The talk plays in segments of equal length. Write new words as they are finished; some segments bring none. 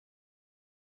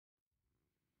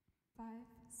5,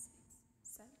 6,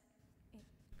 7,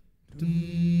 8.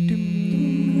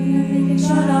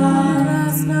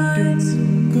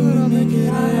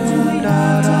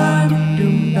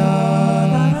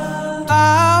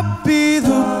 I'll be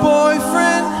the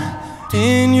boyfriend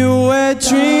in your wet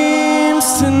dreams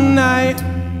tonight.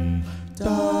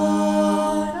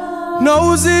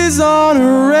 Noses on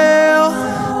a rail,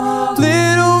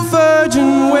 little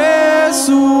virgin wears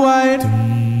so white.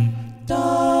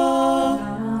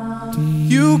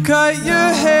 You cut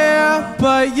your hair,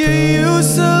 but you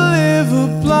used to live a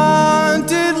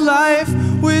blonded life.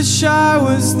 Wish I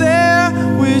was there,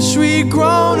 wish we'd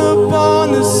grown up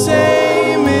on the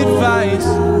same advice,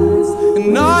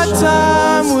 and our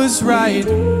time was right.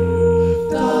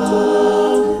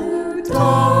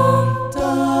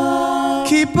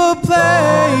 Keep a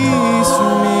place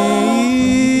for me.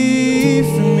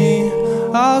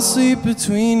 I'll sleep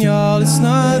between y'all, it's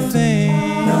nothing.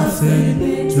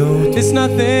 It's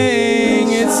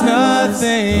nothing, it's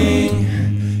nothing.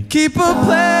 Keep a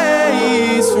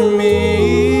place for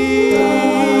me.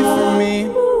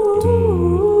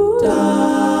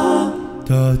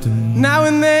 Now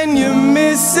and then you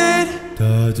miss it.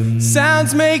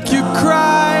 Sounds make you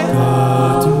cry.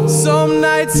 Some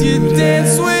nights you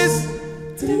dance with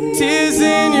tears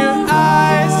in your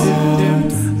eyes.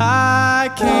 I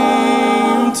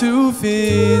came to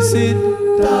visit,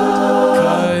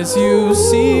 'cause you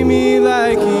see me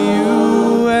like a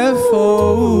UFO.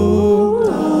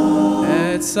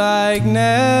 It's like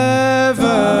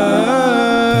never,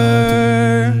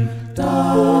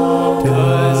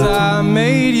 'cause I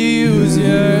made you use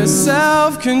your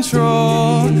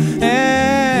self-control,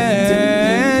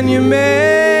 and you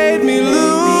made me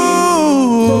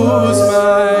lose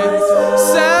my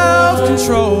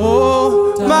self-control,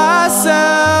 my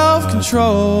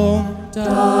self-control.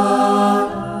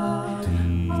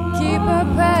 Keep a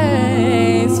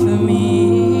place for me.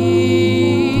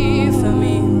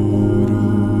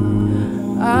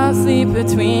 I'll sleep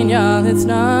between y'all, it's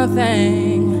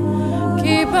nothing.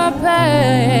 Keep a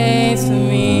place for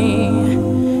me.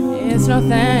 It's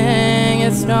nothing,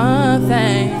 it's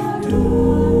nothing.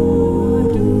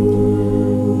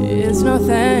 It's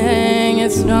nothing,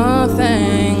 it's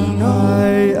nothing. No.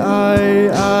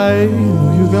 I know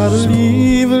you gotta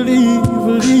leave.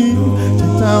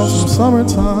 Take down some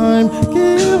summertime,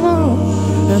 give up.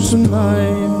 And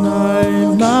tonight,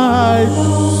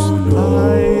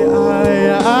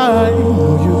 I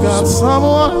know you got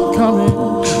someone coming.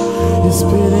 You're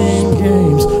spitting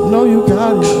games, know you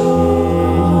got it.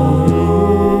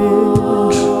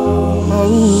 Oh,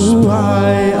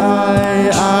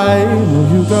 I know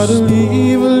you gotta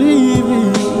leave.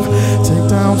 Take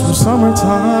down some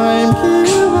summertime,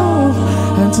 give up.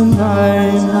 And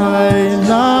tonight,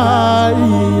 I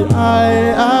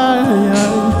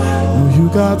know you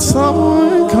got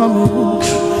someone coming.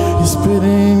 You're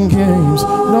spitting games,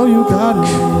 know you got it.